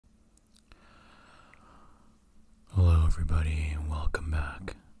everybody, and welcome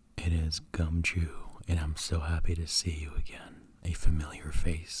back. It is GumChu, and I'm so happy to see you again. A familiar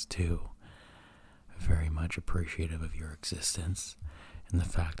face, too. Very much appreciative of your existence, and the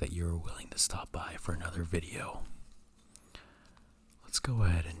fact that you're willing to stop by for another video. Let's go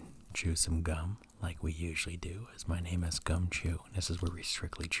ahead and chew some gum, like we usually do, as my name is GumChu, and this is where we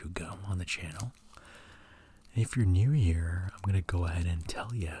strictly chew gum on the channel. And if you're new here, I'm going to go ahead and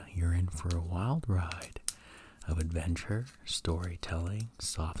tell you, you're in for a wild ride of adventure, storytelling,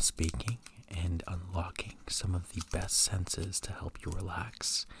 soft speaking, and unlocking some of the best senses to help you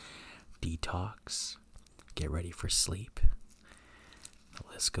relax, detox, get ready for sleep. The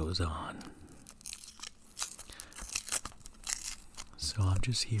list goes on. So I'm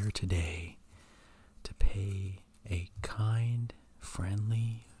just here today to pay a kind,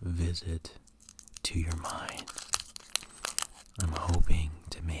 friendly visit to your mind. I'm hoping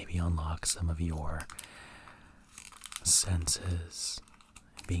to maybe unlock some of your senses,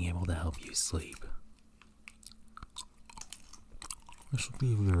 being able to help you sleep. This will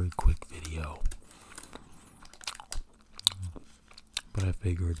be a very quick video, but I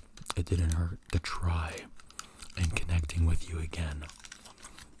figured it didn't hurt to try and connecting with you again.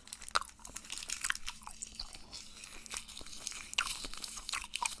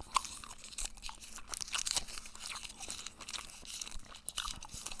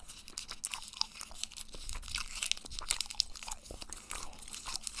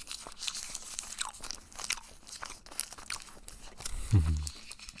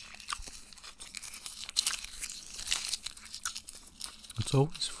 It's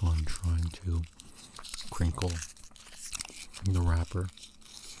always fun trying to crinkle the wrapper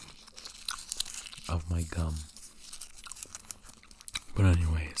of my gum. But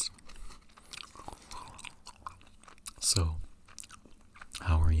anyways, so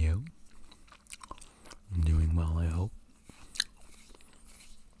how are you? Doing well, I hope.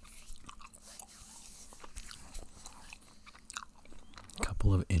 A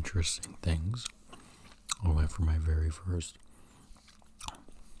couple of interesting things. I went for my very first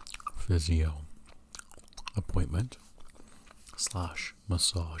physio appointment /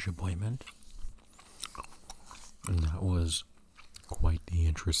 massage appointment, and that was quite the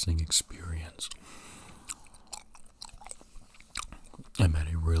interesting experience. I met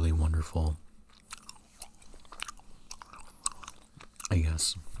a really wonderful,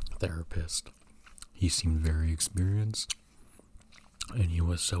 therapist. He seemed very experienced, and he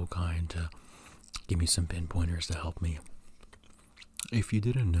was so kind to give me some pinpointers to help me. If you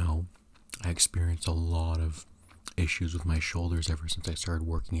didn't know, I experienced a lot of issues with my shoulders ever since I started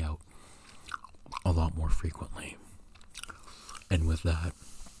working out a lot more frequently. And with that,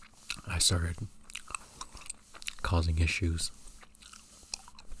 I started causing issues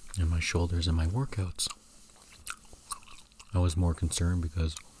in my shoulders and my workouts. I was more concerned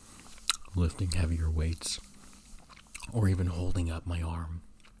because lifting heavier weights or even holding up my arm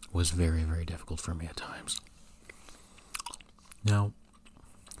was very, very difficult for me at times. Now,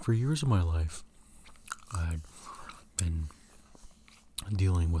 for years of my life, I'd been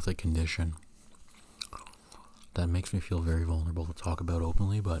dealing with a condition that makes me feel very vulnerable to talk about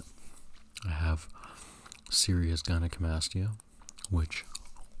openly, but I have serious gynecomastia, which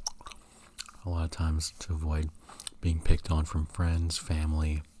a lot of times, to avoid being picked on from friends,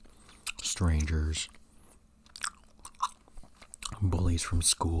 family, strangers, bullies from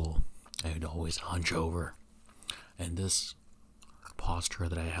school, I'd always hunch over. And this posture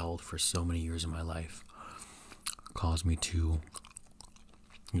that I held for so many years in my life caused me to,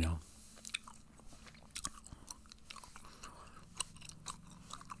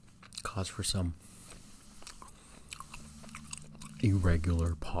 cause for some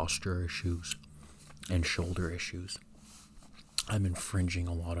irregular posture issues and shoulder issues. I'm infringing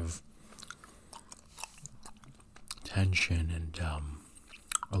a lot of tension and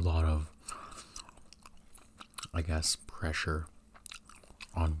a lot of, pressure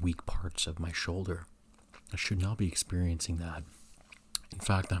on weak parts of my shoulder. I should not be experiencing that. In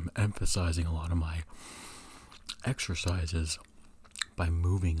fact, I'm emphasizing a lot of my exercises by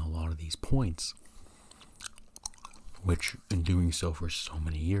moving a lot of these points, which in doing so for so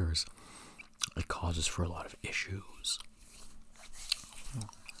many years, it causes for a lot of issues.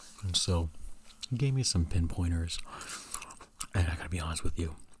 And so, he gave me some pinpointers, and I gotta be honest with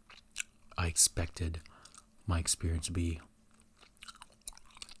you, I expected my experience to be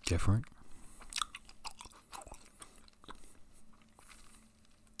different.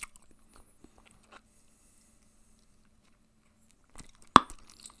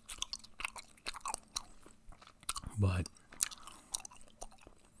 But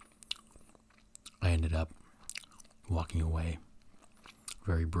I ended up walking away,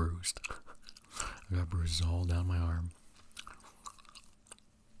 very bruised. I got bruises all down my arm.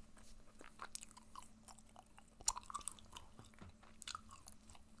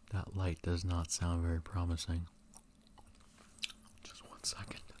 That light does not sound very promising. Just 1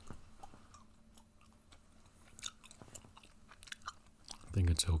 second. I think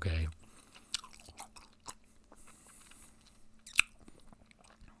it's okay.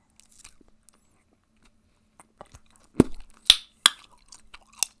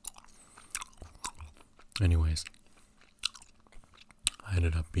 Anyways, I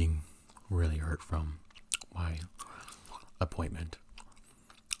ended up being really hurt from my appointment.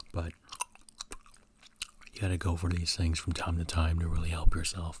 But you gotta go for these things from time to time to really help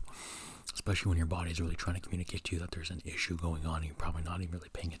yourself. Especially when your body's really trying to communicate to you that there's an issue going on and you're probably not even really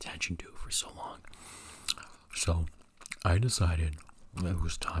paying attention to it for so long. So I decided it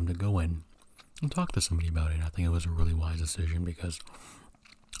was time to go in and talk to somebody about it. I think it was a really wise decision because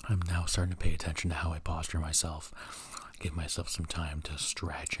I'm now starting to pay attention to how I posture myself, give myself some time to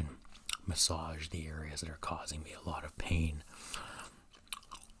stretch and massage the areas that are causing me a lot of pain.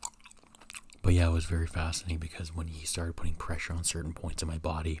 But yeah, it was very fascinating because when he started putting pressure on certain points in my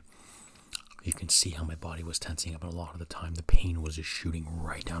body, you can see how my body was tensing up, and a lot of the time the pain was just shooting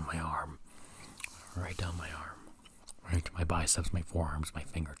right down my arm, right to my biceps, my forearms, my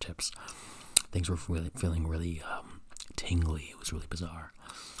fingertips. Things were feeling really tingly. It was really bizarre.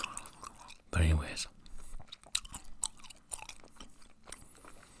 But anyways,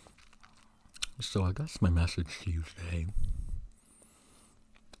 so I guess my message to you today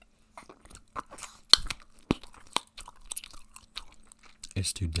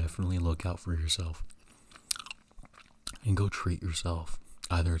is to definitely look out for yourself and go treat yourself.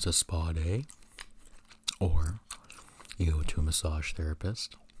 Either it's a spa day or you go to a massage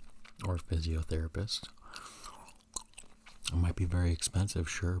therapist or a physiotherapist. It might be very expensive,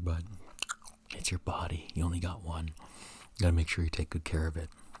 sure, but it's your body. You only got one. You gotta make sure you take good care of it.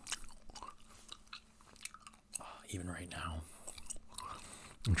 Even right now,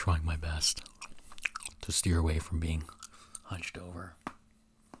 I'm trying my best to steer away from being hunched over.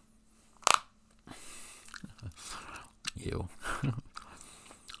 You.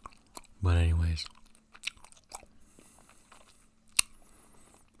 But anyways,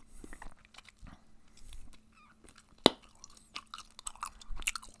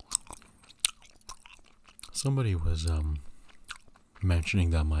 somebody was mentioning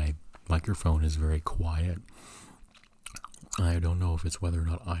that my microphone is very quiet. I don't know if it's whether or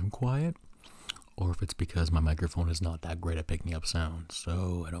not I'm quiet or if it's because my microphone is not that great at picking up sound.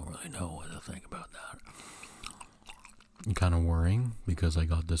 So I don't really know what to think about that. I'm kind of worrying because I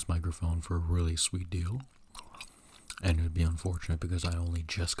got this microphone for a really sweet deal. And it would be unfortunate because I only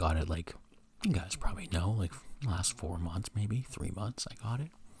just got it, like, you guys probably know, like last 4 months, maybe 3 months I got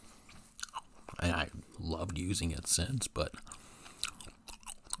it. And I loved using it since, but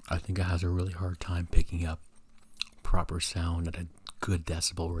I think it has a really hard time picking up proper sound at a good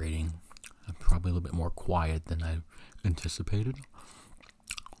decibel rating. I'm probably a little bit more quiet than I anticipated.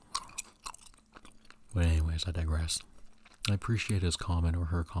 But anyways, I digress. I appreciate his comment or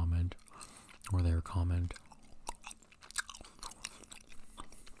her comment or their comment.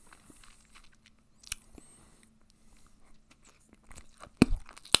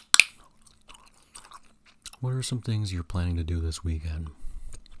 What are some things you're planning to do this weekend?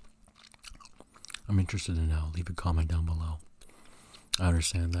 I'm interested to know. Leave a comment down below. I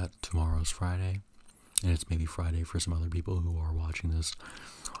understand that tomorrow's Friday, and it's maybe Friday for some other people who are watching this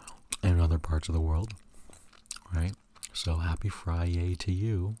in other parts of the world, right? So happy Friday to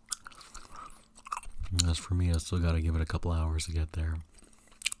you. As for me, I still got to give it a couple hours to get there.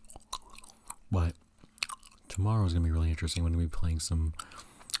 But tomorrow is going to be really interesting. I'm going to be playing some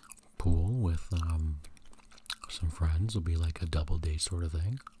pool with some friends. It'll be like a double date sort of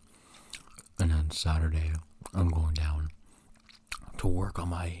thing. And then Saturday, I'm going down to work on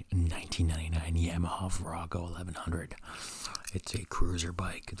my 1999 Yamaha Virago 1100. It's a cruiser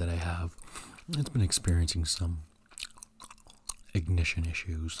bike that I have. It's been experiencing some ignition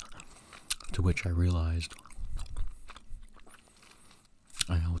issues, to which I realized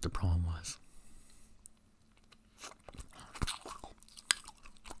I know what the problem was.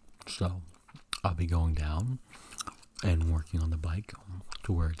 So I'll be going down and working on the bike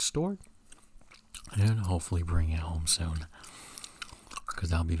to where it's stored and hopefully bring it home soon, because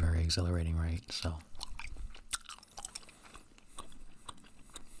that'll be very exhilarating, right? So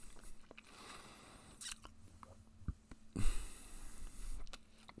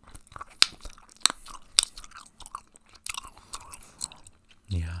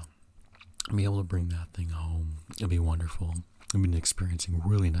yeah, be able to bring that thing home. It'll be wonderful. I've been experiencing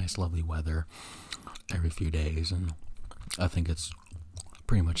really nice, lovely weather every few days, and I think it's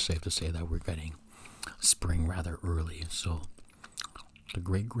pretty much safe to say that we're getting spring rather early. So the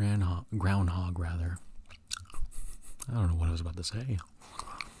great groundhog, rather. I don't know what I was about to say.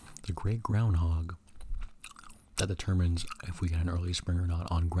 The great groundhog that determines if we get an early spring or not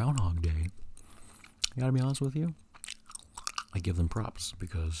on Groundhog Day. I gotta be honest with you, I give them props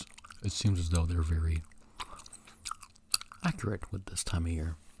because it seems as though they're very accurate with this time of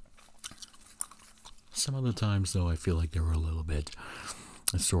year. Some other times, though, I feel like they were a little bit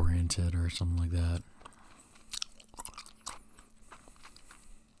disoriented or something like that.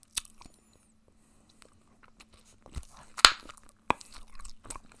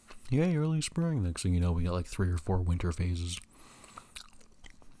 Yay, early spring. Next thing you know, we got like 3 or 4 winter phases.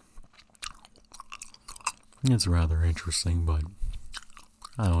 It's rather interesting, but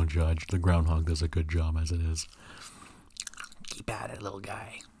I don't judge. The groundhog does a good job as it is. Keep at it, little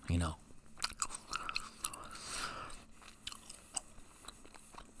guy. You know.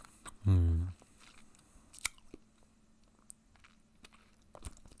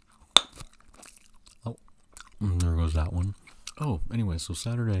 Oh, there goes that one. Oh, anyway, so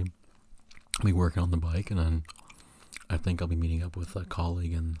Saturday, I'll be working on the bike, and then I think I'll be meeting up with a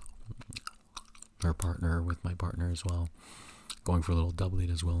colleague and her partner, with my partner as well, going for a little double date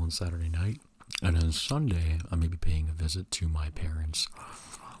as well on Saturday night. And then Sunday, I may be paying a visit to my parents,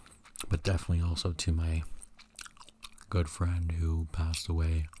 but definitely also to my good friend who passed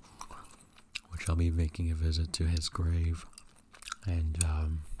away, which I'll be making a visit to his grave and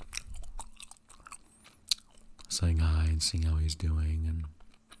saying hi and seeing how he's doing and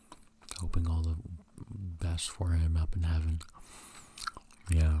hoping all the best for him up in heaven.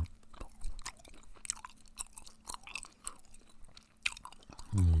 Yeah.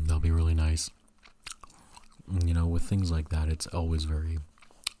 That'll be really nice. You know, with things like that, it's always very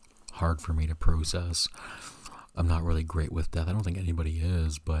hard for me to process. I'm not really great with death. I don't think anybody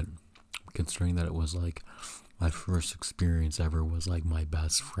is, but considering that it was like my first experience ever was like my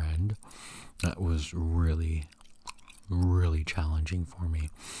best friend, that was really, really challenging for me.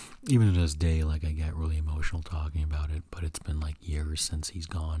 Even to this day, like I get really emotional talking about it, but it's been like years since he's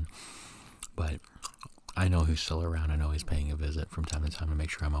gone. But I know he's still around. I know he's paying a visit from time to time to make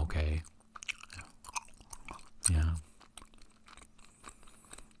sure I'm okay. Yeah.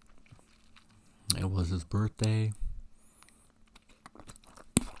 It was his birthday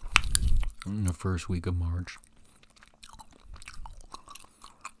in the first week of March.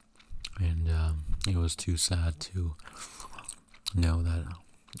 And it was too sad to know that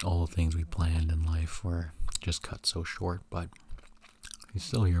all the things we planned in life were just cut so short. But he's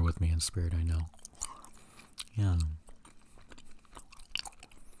still here with me in spirit, I know. Yeah.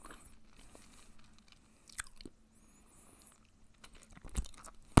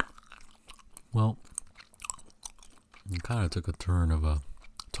 Well, it kind of took a turn of a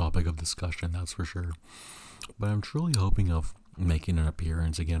topic of discussion, that's for sure. But I'm truly hoping of making an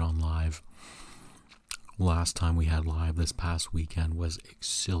appearance again on live. Last time we had live this past weekend was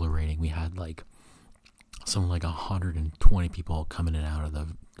exhilarating. We had like something like 120 people coming in and out of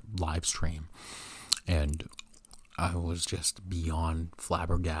the live stream. And I was just beyond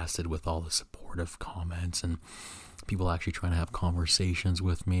flabbergasted with all the supportive comments and people actually trying to have conversations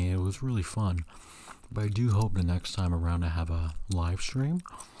with me. It was really fun. But I do hope the next time around I have a live stream,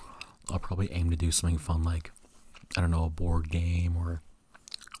 I'll probably aim to do something fun like, I don't know, a board game or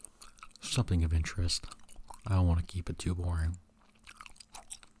something of interest. I don't want to keep it too boring.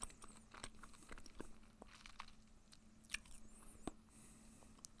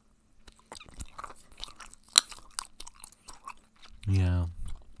 Yeah.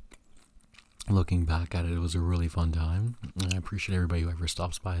 Looking back at it, it was a really fun time. And I appreciate everybody who ever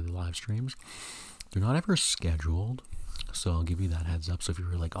stops by the live streams. They're not ever scheduled, so I'll give you that heads up. So if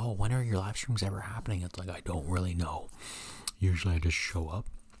you're like, oh, when are your live streams ever happening? It's like, I don't really know. Usually I just show up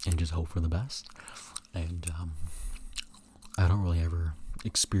and just hope for the best. And I don't really ever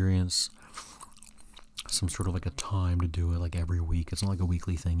experience some sort of like a time to do it like every week. It's not like a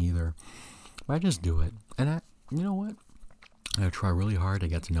weekly thing either. But I just do it. And you know what? I try really hard to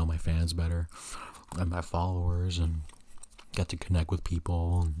get to know my fans better and my followers and get to connect with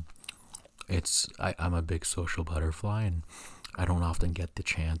people. And I'm a big social butterfly, and I don't often get the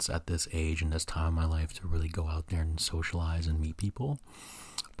chance at this age and this time in my life to really go out there and socialize and meet people.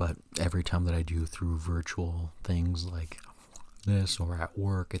 But every time that I do through virtual things like this or at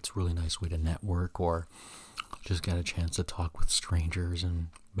work, it's a really nice way to network or just get a chance to talk with strangers and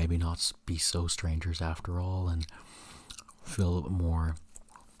maybe not be so strangers after all and feel a little bit more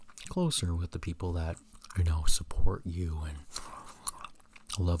closer with the people that, support you and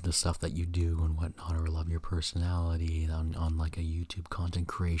love the stuff that you do and whatnot, or love your personality on like a YouTube content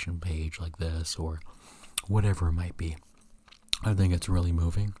creation page like this, or whatever it might be. I think it's really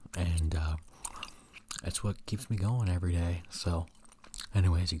moving, and it's what keeps me going every day. So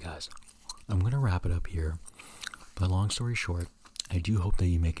anyways, you guys, I'm going to wrap it up here. But long story short, I do hope that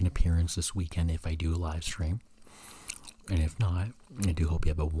you make an appearance this weekend if I do a live stream. And if not, I do hope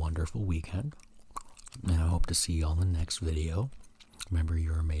you have a wonderful weekend. And I hope to see you all in the next video. Remember,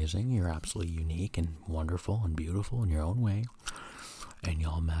 you're amazing. You're absolutely unique and wonderful and beautiful in your own way. And you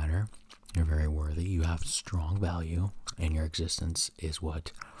all matter. You're very worthy. You have strong value. And your existence is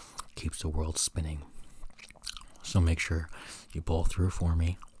what keeps the world spinning. So make sure you pull through for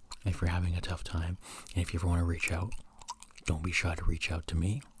me if you're having a tough time. And if you ever want to reach out, don't be shy to reach out to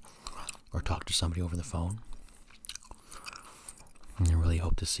me or talk to somebody over the phone. And I really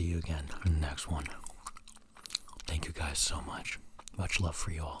hope to see you again in the next one. Thank you guys so much. Much love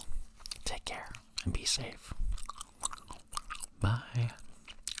for you all. Take care and be safe. Bye.